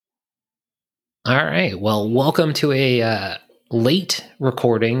All right. Well, welcome to a late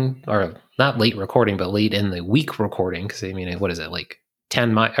recording, or not late recording, but late in the week recording. Because I mean, what is it like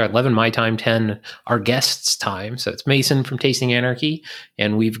 10 my or 11 my time, 10 our guests' time. So it's Mason from Tasting Anarchy,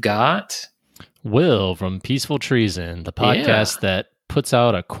 and we've got Will from Peaceful Treason, the yeah, podcast that puts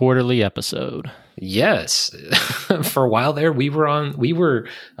out a quarterly episode. yes. For a while there, we were on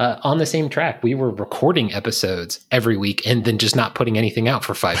the same track. We were recording episodes every week and then just not putting anything out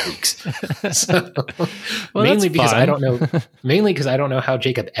for 5 weeks. So Well, mainly that's because I fine. don't know, mainly because I don't know how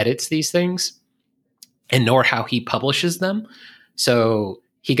Jacob edits these things and nor how he publishes them. So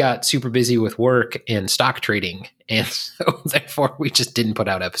he got super busy with work and stock trading, and so therefore we just didn't put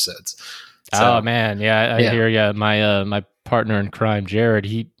out episodes. Oh So man, yeah, I yeah, hear you. My partner in crime, Jared,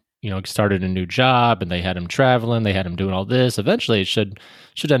 he started a new job, and they had him traveling, they had him doing all this. Eventually, it should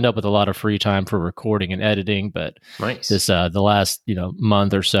end up with a lot of free time for recording and editing. But nice. this the last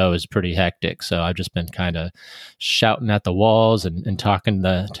month or so is pretty hectic. So I've just been kind of shouting at the walls and talking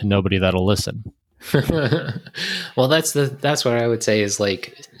to nobody that'll listen. Well, that's what I would say is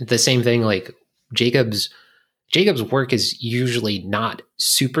like the same thing. Like Jacob's Jacob's work is usually not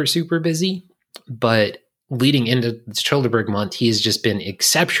super busy, but leading into Childeberg month, he has just been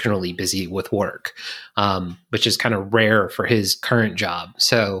exceptionally busy with work, which is kind of rare for his current job.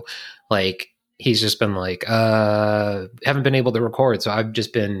 So, like, he's just been like, haven't been able to record. So I've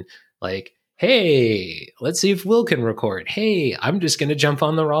just been like, hey, let's see if Will can record. Hey, I'm just going to jump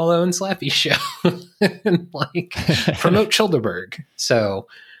on the Rollo and Slappy show and like promote Childeberg. So,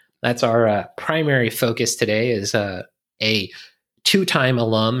 that's our primary focus today is a two-time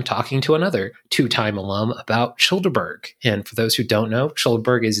alum talking to another two-time alum about Childeberg. And for those who don't know,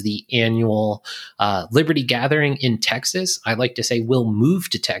 Childeberg is the annual Liberty Gathering in Texas. I like to say we'll move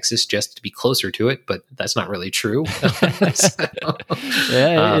to Texas just to be closer to it, but that's not really true. So,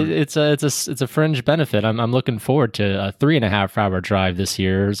 Yeah, it's a fringe benefit. I'm looking forward to a 3.5 hour drive this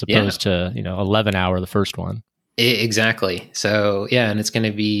year as yeah. opposed to 11 hour the first one. Exactly. So yeah, and it's going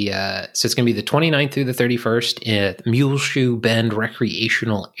to be the 29th through the 31st at Muleshoe Bend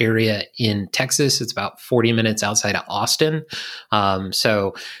Recreational Area in Texas. It's about 40 minutes outside of Austin.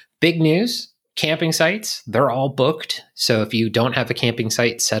 So big news. Camping sites, they're all booked. So if you don't have a camping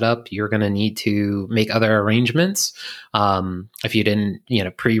site set up, you're going to need to make other arrangements. If you didn't,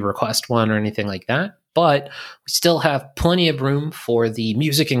 pre-request one or anything like that. But we still have plenty of room for the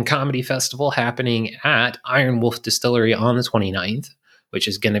music and comedy festival happening at Iron Wolf Distillery on the 29th, which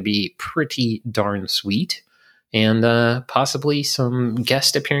is going to be pretty darn sweet. And possibly some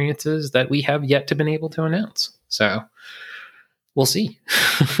guest appearances that we have yet to been able to announce. So we'll see.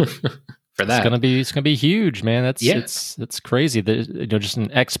 For that. It's gonna be huge, man. Yeah. It's crazy. Just an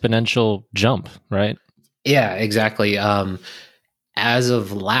exponential jump, right? Yeah, exactly. As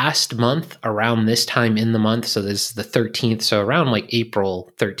of last month, around this time in the month, so this is the 13th, so around like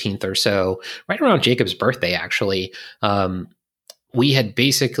April 13th or so, right around Jacob's birthday, actually, we had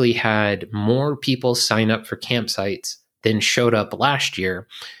basically had more people sign up for campsites than showed up last year.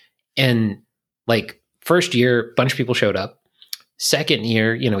 And like first year, a bunch of people showed up. Second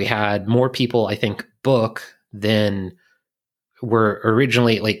year, we had more people, I think, book than were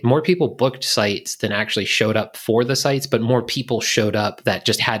originally, like more people booked sites than actually showed up for the sites, but more people showed up that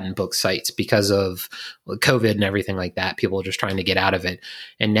just hadn't booked sites because of COVID and everything like that. People are just trying to get out of it.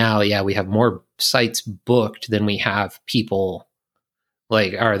 And now, yeah, we have more sites booked than we have people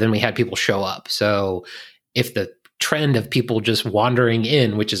than we had people show up. So if the trend of people just wandering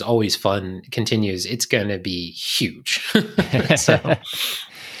in, which is always fun, continues, it's going to be huge. So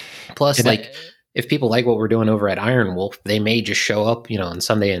plus, if people like what we're doing over at Iron Wolf, they may just show up, on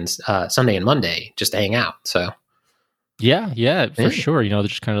Sunday and Monday just to hang out. So yeah, for sure.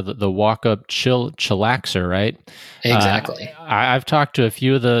 Just kind of the walk up chillaxer, right? Exactly. I've talked to a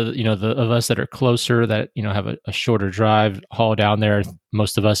few of of us that are closer that have a shorter drive, haul down there.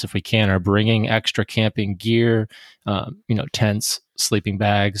 Most of us, if we can, are bringing extra camping gear, tents, sleeping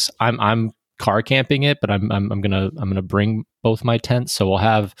bags. I'm car camping it, but I'm gonna bring both my tents, so we'll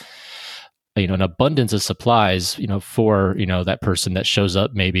have an abundance of supplies, for, that person that shows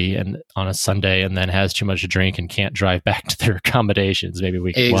up maybe and on a Sunday and then has too much to drink and can't drive back to their accommodations. Maybe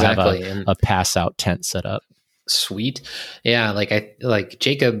we'll have a pass out tent set up. Sweet. Yeah. Like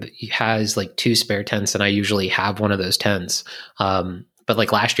Jacob has like 2 spare tents and I usually have one of those tents. But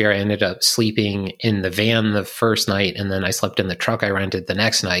like last year I ended up sleeping in the van the first night and then I slept in the truck I rented the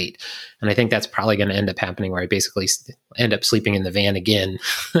next night. And I think that's probably going to end up happening where I basically end up sleeping in the van again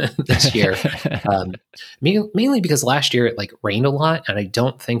this year. Mainly because last year it like rained a lot and I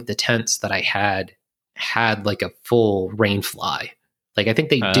don't think the tents that I had like a full rain fly. Like I think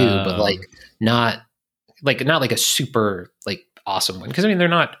they do, but like not like a super like awesome one. Because I mean, they're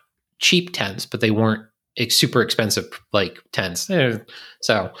not cheap tents, but they weren't super expensive like tents.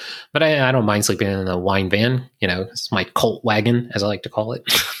 So, but I don't mind sleeping in the wine van. You know, it's my cult wagon, as I like to call it.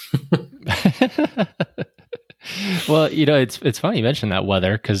 Well, you know, it's funny you mentioned that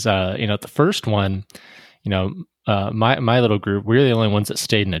weather because you know, the first one, you know, my little group, we're the only ones that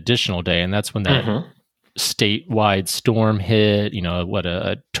stayed an additional day, and that's when that statewide storm hit. You know, what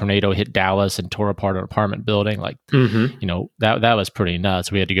a tornado hit Dallas and tore apart an apartment building. Like, you know, that was pretty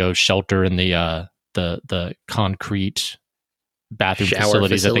nuts. We had to go shelter in the concrete bathroom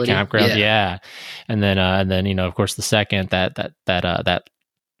facilities at the campground. Yeah. And then, you know, of course, the second that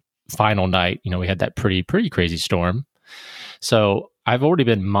final night, you know, we had that pretty crazy storm. So I've already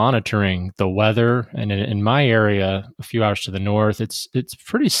been monitoring the weather, and in my area, a few hours to the north, it's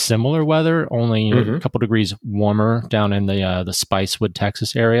pretty similar weather, only you know, a couple degrees warmer down in the Spicewood,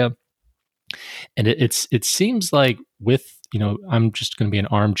 Texas area. And it seems like with, you know, I'm just going to be an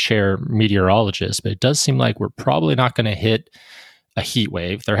armchair meteorologist, but it does seem like we're probably not going to hit a heat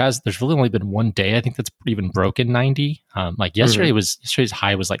wave. There's really only been one day I think that's even broken 90. Like yesterday's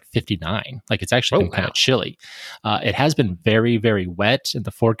high was like 59. Like it's actually been kind of chilly. It has been very, very wet, and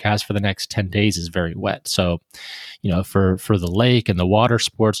the forecast for the next 10 days is very wet. So, you know, for the lake and the water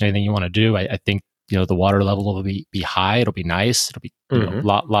sports and anything you want to do, I think, you know, the water level will be high. It'll be nice. It'll be you know,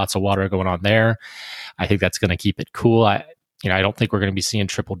 lots of water going on there. I think that's going to keep it cool. I don't think we're going to be seeing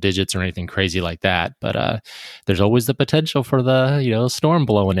triple digits or anything crazy like that, but there's always the potential for the, you know, storm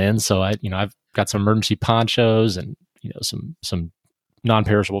blowing in. So I've got some emergency ponchos and, you know, some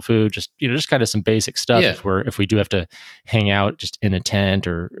non-perishable food, just kind of some basic stuff. If we do have to hang out just in a tent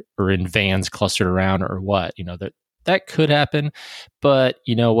or in vans clustered around or what, you know, that could happen. But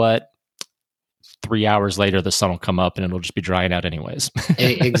you know what? 3 hours later, the sun will come up and it'll just be drying out anyways.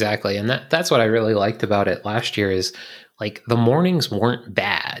 Exactly. And that's what I really liked about it last year is like the mornings weren't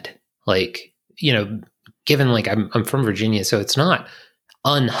bad. Like, you know, given like I'm from Virginia, so it's not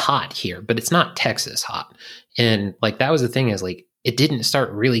unhot here, but it's not Texas hot. And like that was the thing is like it didn't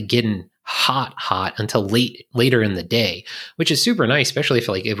start really getting hot until later in the day, which is super nice, especially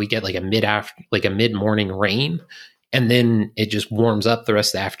if we get like a mid-morning rain. And then it just warms up the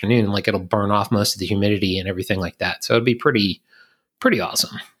rest of the afternoon. Like it'll burn off most of the humidity and everything like that. So it'd be pretty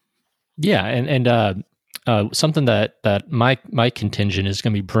awesome. Yeah. And something that my contingent is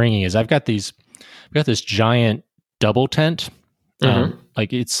going to be bringing is I've got this giant double tent.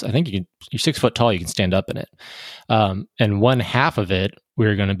 Like I think you're 6 foot tall. You can stand up in it. And one half of it,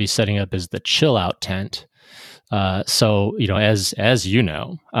 we're going to be setting up as the chill out tent. So, you know, as you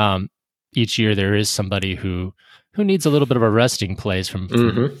know, each year there is somebody who needs a little bit of a resting place from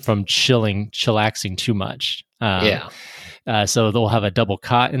chillaxing too much. So they'll have a double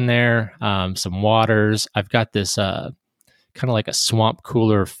cot in there, some waters. I've got this kind of like a swamp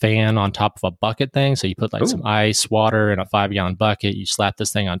cooler fan on top of a bucket thing. So you put like some ice, water in a 5-gallon bucket. You slap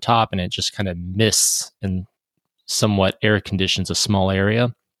this thing on top, and it just kind of mists and somewhat air conditions a small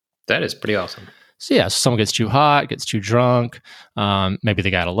area. That is pretty awesome. So yeah, so someone gets too hot, gets too drunk. Maybe they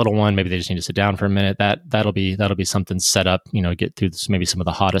got a little one. Maybe they just need to sit down for a minute. That'll be something set up. You know, get through maybe some of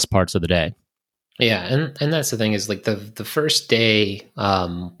the hottest parts of the day. Yeah, and that's the thing is like the first day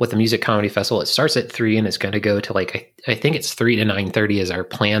with the music comedy festival, it starts at 3 and it's going to go to like I think it's 3 to 9:30 is our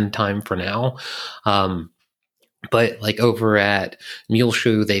planned time for now. But like over at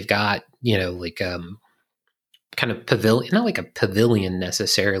Muleshoe, they've got, you know, like kind of pavilion, not like a pavilion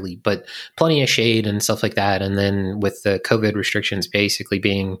necessarily, but plenty of shade and stuff like that. And then with the COVID restrictions basically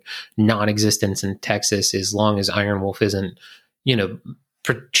being non-existent in Texas, as long as Iron Wolf isn't, you know,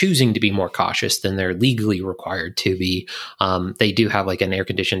 choosing to be more cautious than they're legally required to be, they do have like an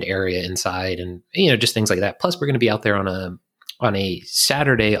air-conditioned area inside and, you know, just things like that. Plus we're going to be out there on a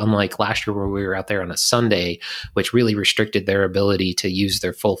Saturday, unlike last year where we were out there on a Sunday, which really restricted their ability to use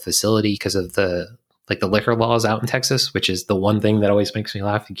their full facility because of the liquor laws out in Texas, which is the one thing that always makes me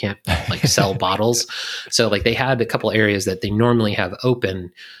laugh. You can't like sell bottles. So like they had a couple areas that they normally have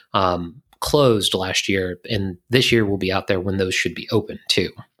open, closed last year. And this year we'll be out there when those should be open too.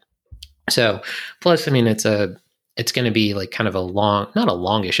 So plus, I mean, it's going to be like kind of not a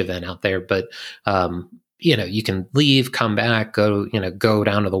longish event out there, but, you know, you can leave, come back, go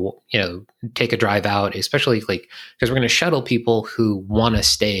down to the, you know, take a drive out, especially like, because we're going to shuttle people who want to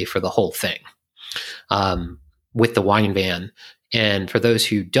stay for the whole thing. With the wine van. And for those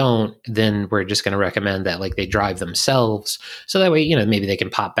who don't, then we're just going to recommend that like they drive themselves. So that way, you know, maybe they can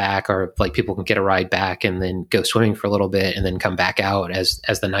pop back or like people can get a ride back and then go swimming for a little bit and then come back out as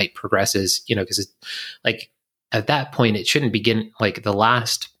the night progresses, you know, because it's like at that point, it shouldn't begin like the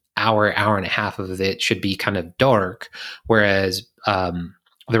last hour and a half of it should be kind of dark, whereas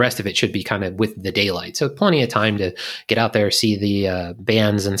the rest of it should be kind of with the daylight. So plenty of time to get out there, see the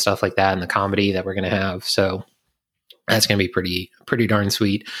bands and stuff like that, and the comedy that we're going to have. So that's going to be pretty darn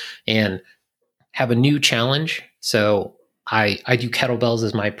sweet, and have a new challenge. So I do kettlebells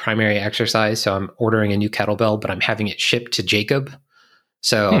as my primary exercise. So I'm ordering a new kettlebell, but I'm having it shipped to Jacob.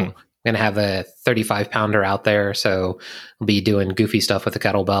 So I'm going to have a 35 pounder out there. So I'll be doing goofy stuff with the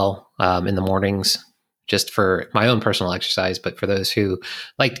kettlebell in the mornings, just for my own personal exercise. But for those who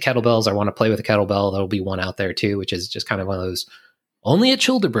like kettlebells or want to play with a kettlebell, there'll be one out there too, which is just kind of one of those only at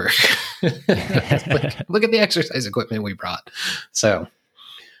Childeberg. look at the exercise equipment we brought. So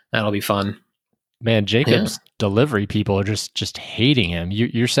that'll be fun. Man, Jacob's delivery people are just hating him.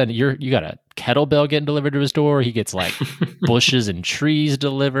 You're saying you got a kettlebell getting delivered to his door. He gets like bushes and trees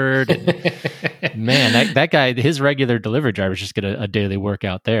delivered. And man, that guy, his regular delivery driver is just get a daily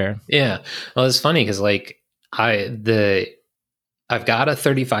workout there. Yeah. Well, it's funny because like I've got a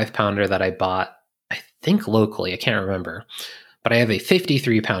 35 pounder that I bought, I think locally, I can't remember, but I have a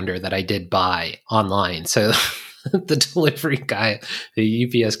 53 pounder that I did buy online. So the delivery guy,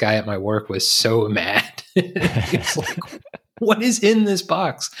 the UPS guy at my work was so mad. He's like, what is in this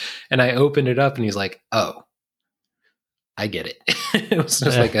box? And I opened it up and he's like, oh, I get it. It was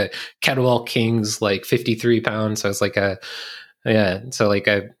just like a Kettlewell Kings, like 53 pounds. So it's like so like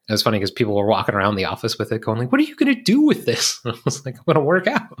it was funny because people were walking around the office with it going like, what are you going to do with this? I was like, I'm going to work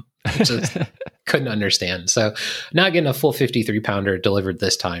out. Just couldn't understand. So not getting a full 53 pounder delivered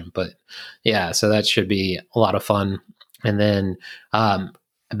this time, but yeah, so that should be a lot of fun. And then I've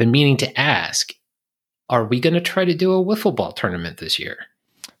been meaning to ask, are we going to try to do a wiffle ball tournament this year?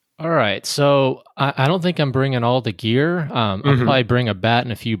 All right. So I don't think I'm bringing all the gear. I'll probably bring a bat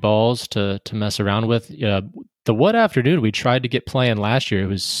and a few balls to mess around with. The one afternoon we tried to get playing last year, it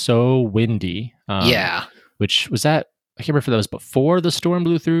was so windy. Which was that, I can't remember if that was before the storm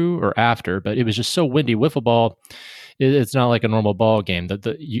blew through or after, but it was just so windy. Wiffle ball, it's not like a normal ball game.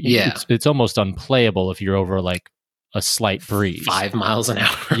 It's almost unplayable if you're over like a slight breeze. 5 miles an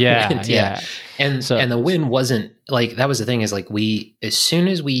hour. Yeah. And the wind wasn't like, that was the thing is like as soon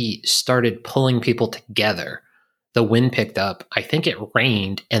as we started pulling people together, the wind picked up. I think it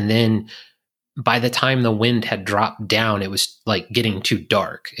rained. And then by the time the wind had dropped down, it was like getting too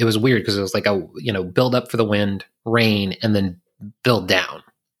dark. It was weird because it was like a, build up for the wind, rain, and then build down.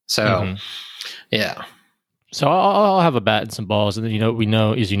 So, yeah. So I'll have a bat and some balls. And then, we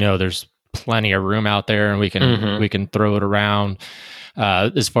know, as there's plenty of room out there and we can throw it around.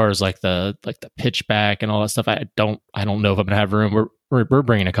 As far as like the pitch back and all that stuff, I don't know if I'm gonna have room. We're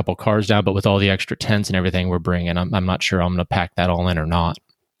bringing a couple cars down, but with all the extra tents and everything we're bringing, I'm not sure I'm gonna pack that all in or not.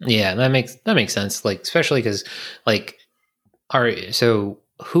 Yeah, that makes sense. Like especially because like, who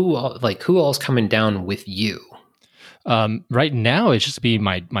all's coming down with you? Right now it's just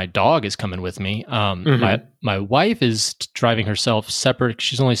my dog is coming with me. My wife is driving herself separate.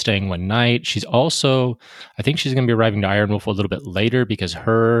 She's only staying one night. She's also, I think she's going to be arriving to Iron Wolf a little bit later because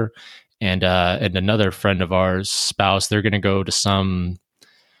her and another friend of ours spouse, they're going to go to some,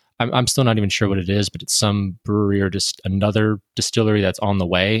 I'm still not even sure what it is, but it's some brewery or just another distillery that's on the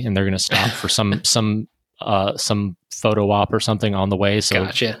way, and they're going to stop for some photo op or something on the way. So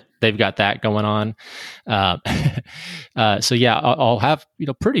gotcha. They've got that going on. So yeah, I'll have,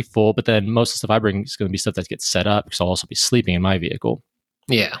 pretty full, but then most of the stuff I bring is going to be stuff that gets set up because I'll also be sleeping in my vehicle.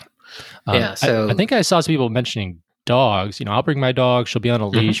 Yeah. So I think I saw some people mentioning dogs. I'll bring my dog. She'll be on a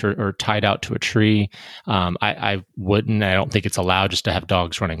leash or tied out to a tree. I wouldn't, I don't think it's allowed just to have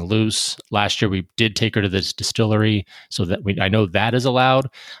dogs running loose. Last year we did take her to this distillery so that I know that is allowed.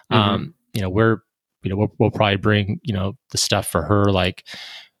 We'll probably bring, the stuff for her, like,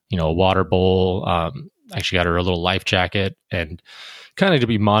 a water bowl. Actually got her a little life jacket and kind of to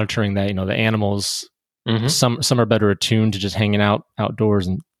be monitoring that, the animals, some are better attuned to just hanging out outdoors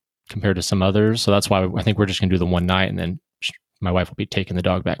and compared to some others. So that's why I think we're just going to do the one night and then my wife will be taking the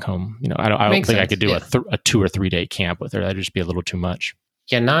dog back home. I don't think I could do a 2 or 3 day camp with her. That'd just be a little too much.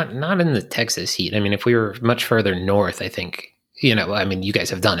 Yeah. Not in the Texas heat. I mean, if we were much further north, I think, you guys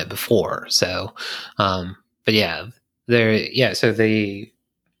have done it before. So, but yeah,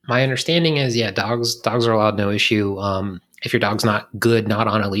 my understanding is, dogs are allowed, no issue. If your dog's not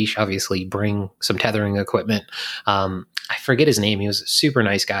on a leash, obviously bring some tethering equipment. I forget his name. He was a super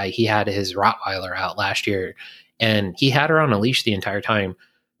nice guy. He had his Rottweiler out last year and he had her on a leash the entire time,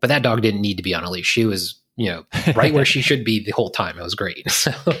 but that dog didn't need to be on a leash. She was right where she should be the whole time. It was great.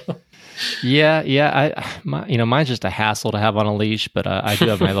 So. Yeah. Mine's just a hassle to have on a leash, but I do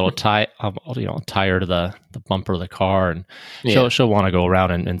have my little tie to the bumper of the car, and she'll want to go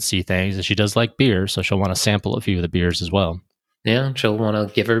around and see things, and she does like beer, so she'll want to sample a few of the beers as well. Yeah, she'll want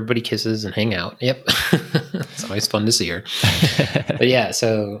to give everybody kisses and hang out. Yep, it's always fun to see her. But yeah,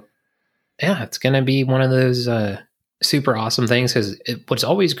 so yeah, it's gonna be one of those super awesome things, because what's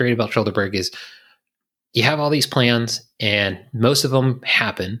always great about Childerberg is you have all these plans and most of them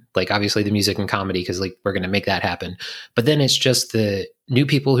happen, like obviously the music and comedy, because like we're going to make that happen. But then it's just the new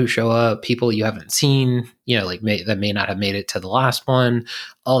people who show up, people you haven't seen, like that may not have made it to the last one,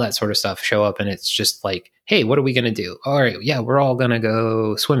 all that sort of stuff show up. And it's just like, hey, what are we going to do? All right, yeah, we're all going to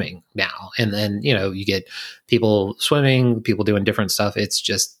go swimming now. And then, you get people swimming, people doing different stuff. It's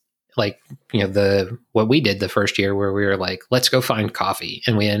just like, what we did the first year where we were like, let's go find coffee.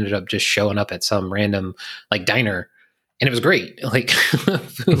 And we ended up just showing up at some random like diner, and it was great. Like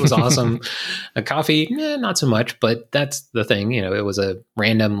food was awesome. A coffee, not so much, but that's the thing. It was a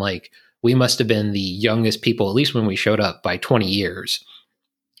random, like we must've been the youngest people, at least when we showed up, by 20 years.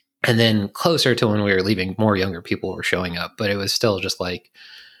 And then closer to when we were leaving, more younger people were showing up, but it was still just like,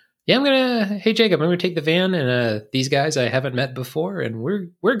 yeah, hey Jacob, I'm going to take the van and these guys I haven't met before, and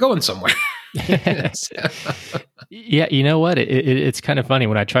we're going somewhere. Yeah, you know what? It's kind of funny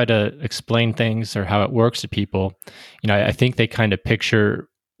when I try to explain things or how it works to people. I think they kind of picture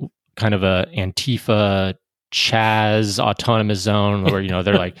kind of a Antifa, Chaz, autonomous zone where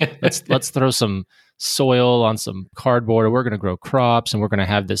they're like, let's throw some soil on some cardboard, or we're going to grow crops, and we're going to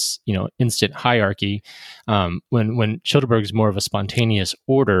have this instant hierarchy. When Childerberg is more of a spontaneous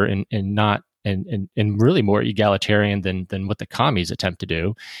order and not and really more egalitarian than what the commies attempt to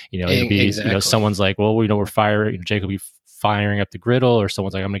do. It'll be exactly. Someone's like, well, we're firing. Jake will be firing up the griddle, or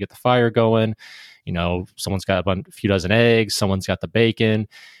someone's like, I'm going to get the fire going. Someone's got a few dozen eggs, someone's got the bacon.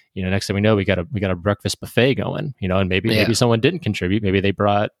 Next thing we know, we got a breakfast buffet going. And maybe someone didn't contribute. Maybe they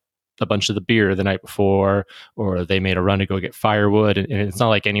brought a bunch of the beer the night before, or they made a run to go get firewood. And it's not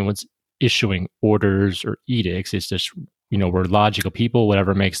like anyone's issuing orders or edicts. It's just, we're logical people,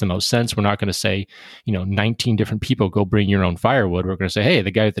 whatever makes the most sense. We're not going to say, 19 different people go bring your own firewood. We're going to say, hey,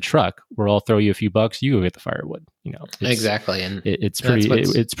 the guy with the truck, we'll all throw you a few bucks. You go get the firewood. Exactly. And it's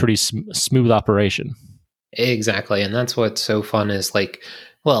pretty smooth operation. Exactly. And that's what's so fun is like,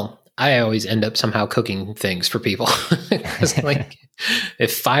 well, I always end up somehow cooking things for people. Like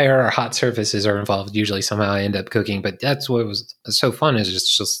if fire or hot surfaces are involved, usually somehow I end up cooking. But that's what was so fun is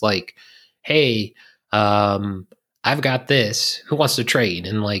just like, hey, I've got this. Who wants to trade?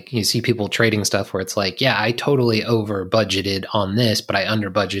 And like you see people trading stuff where it's like, yeah, I totally over budgeted on this, but I under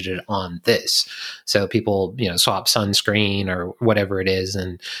budgeted on this. So people, swap sunscreen or whatever it is.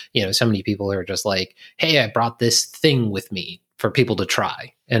 And, so many people are just like, hey, I brought this thing with me for people to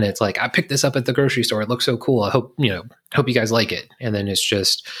try. And it's like, I picked this up at the grocery store. It looks so cool. I hope you guys like it. And then it's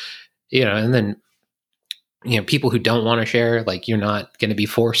just, and then, people who don't want to share, like you're not going to be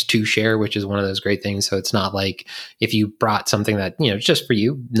forced to share, which is one of those great things. So it's not like if you brought something that, just for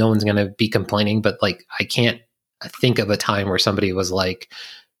you, no one's going to be complaining. But like, I can't think of a time where somebody was like,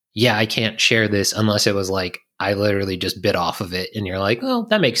 yeah, I can't share this unless it was like, I literally just bit off of it. And you're like, well,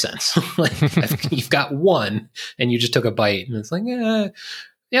 that makes sense. Like you've got one and you just took a bite and it's like, yeah,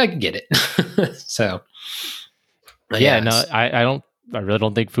 I can get it. So I really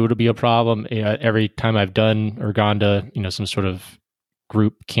don't think food will be a problem. Every time I've done or gone to, some sort of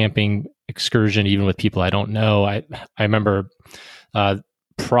group camping excursion, even with people I don't know, I remember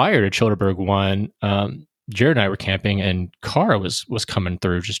prior to Childerberg 1, Jared and I were camping and Cara was coming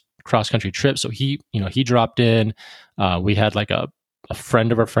through, just cross country trip. So he dropped in. We had like a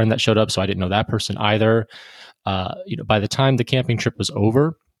friend of a friend that showed up, so I didn't know that person either. By the time the camping trip was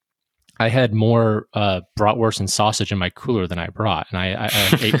over, I had more bratwurst and sausage in my cooler than I brought, and I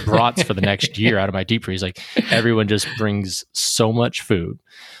ate brats for the next year out of my deep freeze. Like everyone just brings so much food.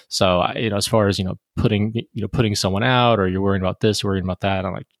 So as far as putting someone out, or you're worrying about this, worrying about that,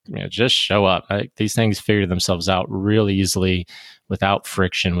 I'm like, just show up. These things figure themselves out really easily, without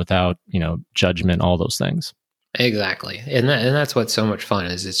friction, without judgment, all those things. Exactly, and that's what's so much fun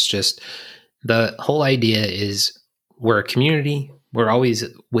is it's just the whole idea is we're a community. We're always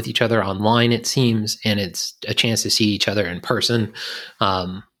with each other online, it seems, and it's a chance to see each other in person,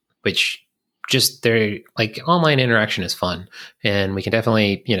 which just they're like online interaction is fun, and we can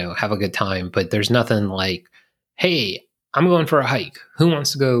definitely have a good time. But there's nothing like, hey, I'm going for a hike. Who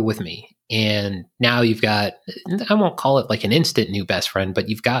wants to go with me? And now you've got, I won't call it like an instant new best friend, but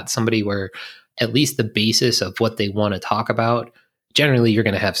you've got somebody where at least the basis of what they want to talk about, generally you're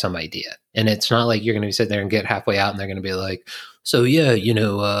going to have some idea. And it's not like you're going to be sitting there and get halfway out and they're going to be like, so yeah,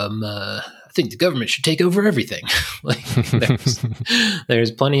 I think the government should take over everything. Like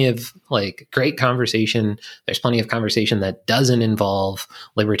there's plenty of like great conversation. There's plenty of conversation that doesn't involve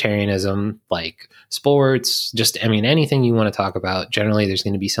libertarianism, like sports, just, I mean, anything you want to talk about. Generally, there's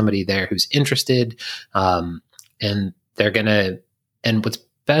going to be somebody there who's interested. And they're going to, and what's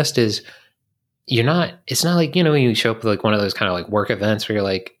best is it's not like, you show up with like one of those kind of like work events where you're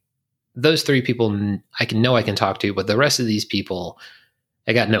like, those 3 people I can talk to, but the rest of these people,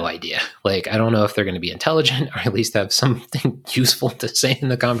 I got no idea. Like, I don't know if they're going to be intelligent or at least have something useful to say in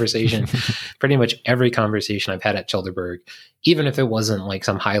the conversation. Pretty much every conversation I've had at Childerberg, even if it wasn't like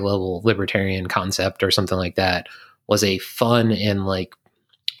some high level libertarian concept or something like that, was a fun and like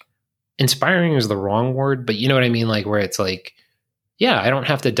inspiring is the wrong word, but you know what I mean? Like where it's like, yeah, I don't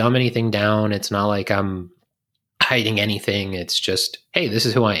have to dumb anything down. It's not like I'm hiding anything. It's just, hey, this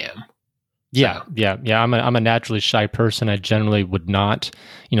is who I am. Yeah. I'm a naturally shy person. I generally would not,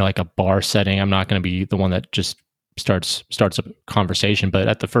 like a bar setting. I'm not going to be the one that just starts a conversation. But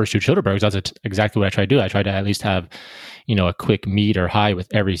at the first 2 Childerbergs, that's exactly what I try to do. I try to at least have, a quick meet or hi with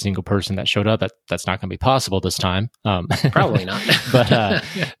every single person that showed up. That's not going to be possible this time. Probably not.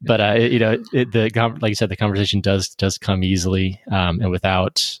 but like you said, the conversation does come easily and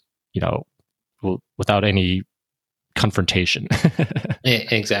without any confrontation.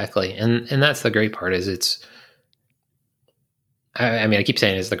 Exactly. And that's the great part is I mean, I keep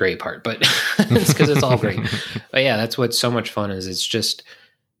saying it's the great part, but it's because it's all great. But yeah, that's what's so much fun is it's just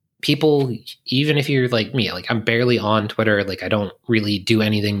people, even if you're like me, like I'm barely on Twitter, like I don't really do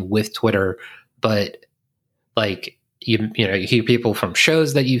anything with Twitter, but like you hear people from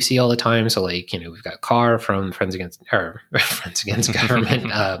shows that you see all the time. So like, we've got Carr from Friends Against Government,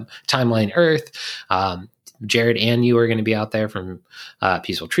 Timeline Earth, Jared and you are going to be out there from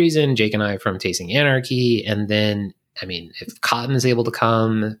Peaceful Treason, Jake and I from Tasting Anarchy. And then, I mean, if Cotton is able to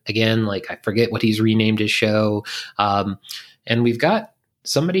come again, like I forget what he's renamed his show. And we've got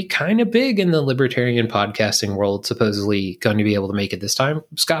somebody kind of big in the libertarian podcasting world supposedly going to be able to make it this time.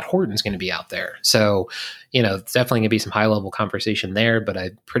 Scott Horton's going to be out there. So, it's definitely going to be some high level conversation there, but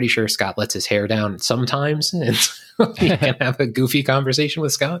I'm pretty sure Scott lets his hair down sometimes and we can have a goofy conversation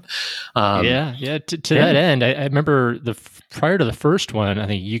with Scott. To that end, I remember prior to the first one, I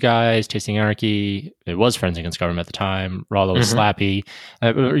think you guys, Tasting Anarchy, it was Friends Against Government at the time, Rollo was Slappy.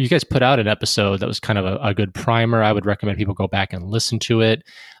 You guys put out an episode that was kind of a good primer. I would recommend people go back and listen to it.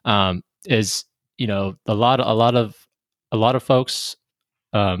 A lot of folks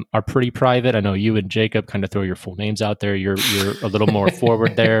are pretty private. I know you and Jacob kind of throw your full names out there. You're a little more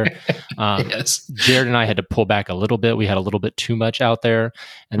forward there. Yes. Jared and I had to pull back a little bit. We had a little bit too much out there.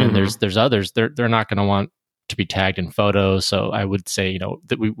 And then there's others. They're not going to want to be tagged in photos. So I would say,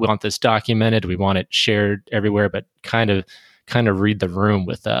 that we want this documented. We want it shared everywhere, but kind of read the room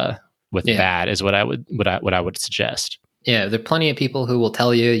with that is what I would suggest. Yeah, there are plenty of people who will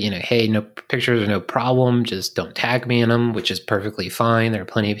tell you, hey, no pictures are no problem. Just don't tag me in them, which is perfectly fine. There are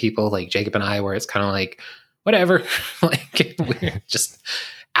plenty of people like Jacob and I where it's kind of like, whatever, like we're just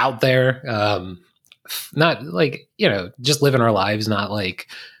out there, not like, just living our lives, not like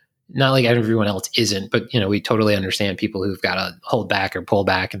everyone else isn't, but, we totally understand people who've got to hold back or pull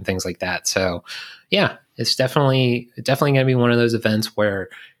back and things like that. So yeah, it's definitely going to be one of those events where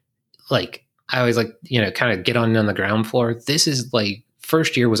like, I always like, kind of get on the ground floor. This is like,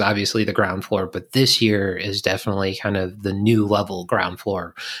 first year was obviously the ground floor, but this year is definitely kind of the new level ground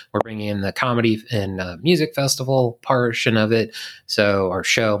floor. We're bringing in the comedy and music festival portion of it. So our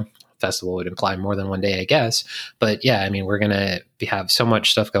show festival would imply more than one day, I guess. But yeah, I mean, we're going to have so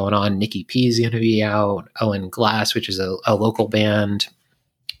much stuff going on. Nikki P is going to be out. Owen Glass, which is a local band.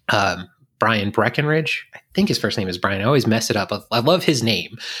 Brian Breckenridge. I think his first name is Brian. I always mess it up. I love his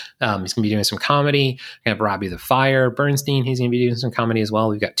name. He's going to be doing some comedy. We're going to have Robbie the Fire Bernstein. He's going to be doing some comedy as well.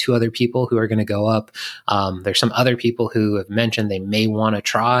 We've got 2 other people who are going to go up. There's some other people who have mentioned they may want to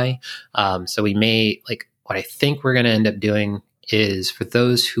try. So we may, like, what I think we're going to end up doing is for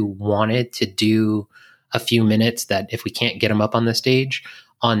those who wanted to do a few minutes that if we can't get them up on the stage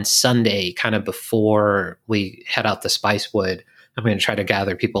on Sunday, kind of before we head out to Spicewood, I'm going to try to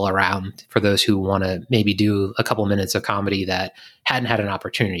gather people around for those who want to maybe do a couple minutes of comedy that hadn't had an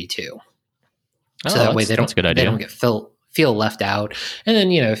opportunity to. So that way they don't get feel left out. And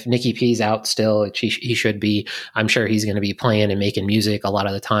then, if Nikki P's out still, he should be, I'm sure he's going to be playing and making music a lot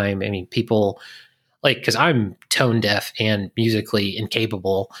of the time. I mean, people, like, because I'm tone deaf and musically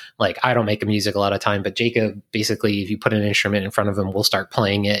incapable. Like, I don't make music a lot of time, but Jacob, basically, if you put an instrument in front of him, will start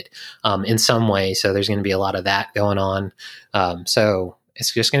playing it in some way. So there's going to be a lot of that going on. So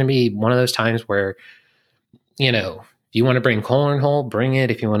it's just going to be one of those times where, you know, if you want to bring cornhole, bring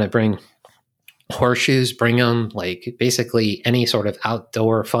it. If you want to bring horseshoes, bring them. Like, basically any sort of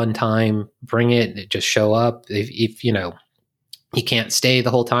outdoor fun time, bring it. Just show up. If you know, you can't stay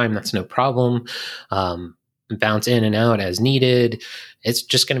the whole time, that's no problem. Bounce in and out as needed. It's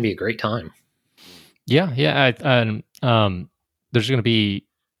just going to be a great time. Yeah. There's going to be,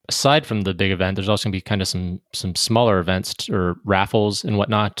 aside from the big event, there's also going to be kind of some smaller events or raffles and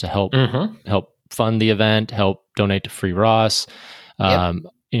whatnot to help fund the event, help donate to Free Ross. Yep.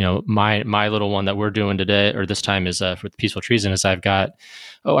 You know, my little one that we're doing today, or this time, is for the Peaceful Treason, is I've got,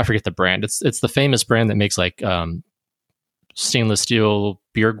 I forget the brand. It's the famous brand that makes like stainless steel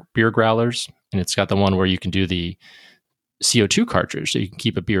beer growlers, and it's got the one where you can do the CO2 cartridge, so you can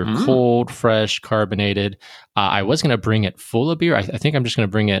keep a beer cold, fresh, carbonated. I was going to bring it full of beer. I think I'm just going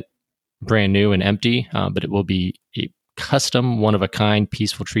to bring it brand new and empty, but it will be a custom, one-of-a-kind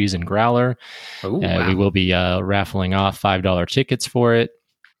Peaceful Treason growler. Wow. We will be raffling off $5 tickets for it.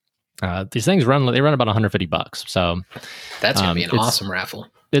 These things run about $150. So that's going to be an awesome raffle.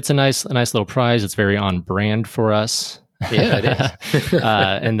 It's a nice little prize. It's very on brand for us. Yeah, it is.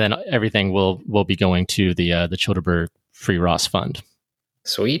 And then everything will be going to the Childerberg Free Ross Fund.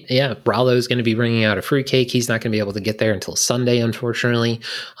 Sweet. Yeah. Rallo's going to be bringing out a fruitcake. He's not going to be able to get there until Sunday, unfortunately.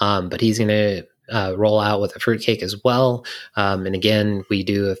 But he's going to roll out with a fruitcake as well. And again, we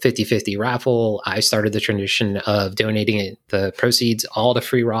do a 50-50 raffle. I started the tradition of donating the proceeds all to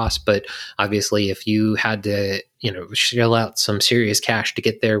Free Ross, but obviously if you had to, you know, shell out some serious cash to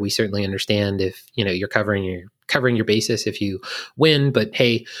get there, we certainly understand if, you know, you're covering your basis if you win, but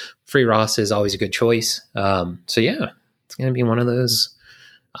hey, Free Ross is always a good choice. So yeah, it's going to be one of those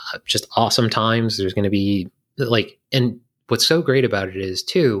just awesome times. There's going to be like, and what's so great about it is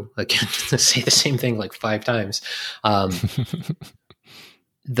too, again, to say the same thing like 5 times,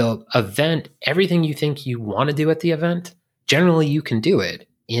 the event, everything you think you want to do at the event, generally you can do it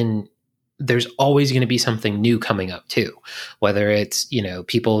there's always going to be something new coming up too, whether it's, you know,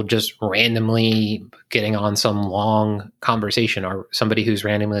 people just randomly getting on some long conversation or somebody who's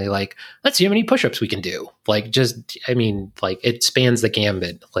randomly like, let's see how many push-ups we can do. Like, just, I mean, like, it spans the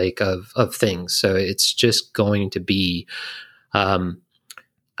gambit, like, of things. So it's just going to be, I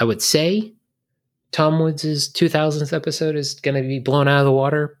would say Tom Woods' 2000th episode is going to be blown out of the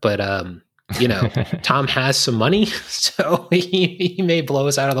water, but, you know, Tom has some money, so he may blow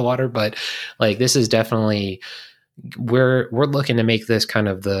us out of the water, but like, this is definitely, we're looking to make this kind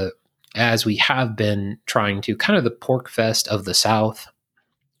of as we have been trying to, kind of the Pork Fest of the South,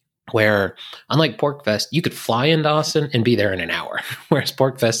 where unlike Pork Fest, you could fly into Austin and be there in an hour. Whereas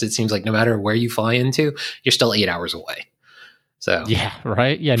Pork Fest, it seems like no matter where you fly into, you're still 8 hours away. So yeah,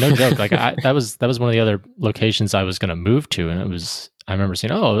 right. Yeah, no joke. Like that was one of the other locations I was going to move to, and it was, I remember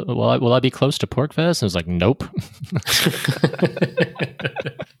saying, "Oh, well, will I be close to Pork Fest?" And I was like, "Nope."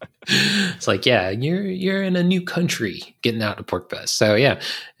 It's like, yeah, you're in a new country getting out to Pork Fest. So yeah,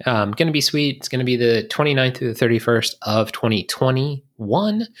 going to be sweet. It's going to be the 29th through the 31st of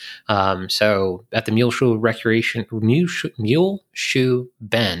 2021. So at the Muleshoe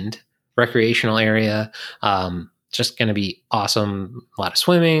Bend recreational area. Just going to be awesome. A lot of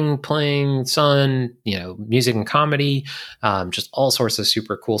swimming, playing, sun, you know, music and comedy, just all sorts of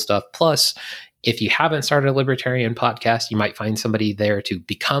super cool stuff. Plus, if you haven't started a Libertarian podcast, you might find somebody there to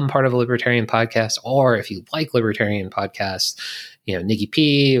become part of a Libertarian podcast. Or if you like Libertarian podcasts, you know, Nikki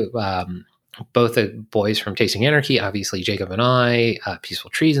P, both the boys from Tasting Anarchy, obviously Jacob and I, Peaceful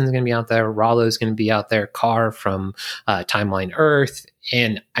Treason is going to be out there. Rollo is going to be out there. Carr from Timeline Earth.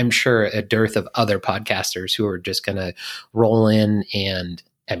 And I'm sure a dearth of other podcasters who are just going to roll in. And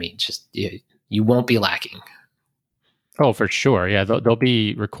I mean, just you won't be lacking. Oh, for sure. Yeah, there'll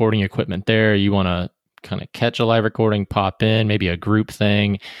be recording equipment there. You want to kind of catch a live recording, pop in, maybe a group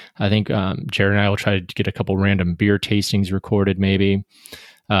thing. I think Jared and I will try to get a couple random beer tastings recorded maybe.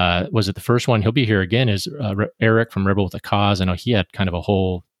 Was it the first one? He'll be here again, is Eric from Rebel with a Cause. I know he had kind of a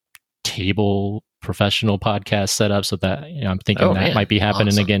whole table professional podcast set up, so that, you know, I'm thinking that might be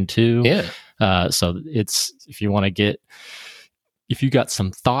happening again too. Yeah. So it's, if you got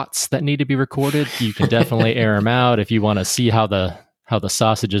some thoughts that need to be recorded, you can definitely air them out. If you want to see how the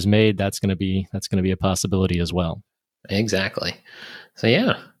sausage is made, that's going to be a possibility as well. Exactly. So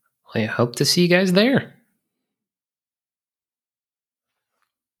yeah, I hope to see you guys there.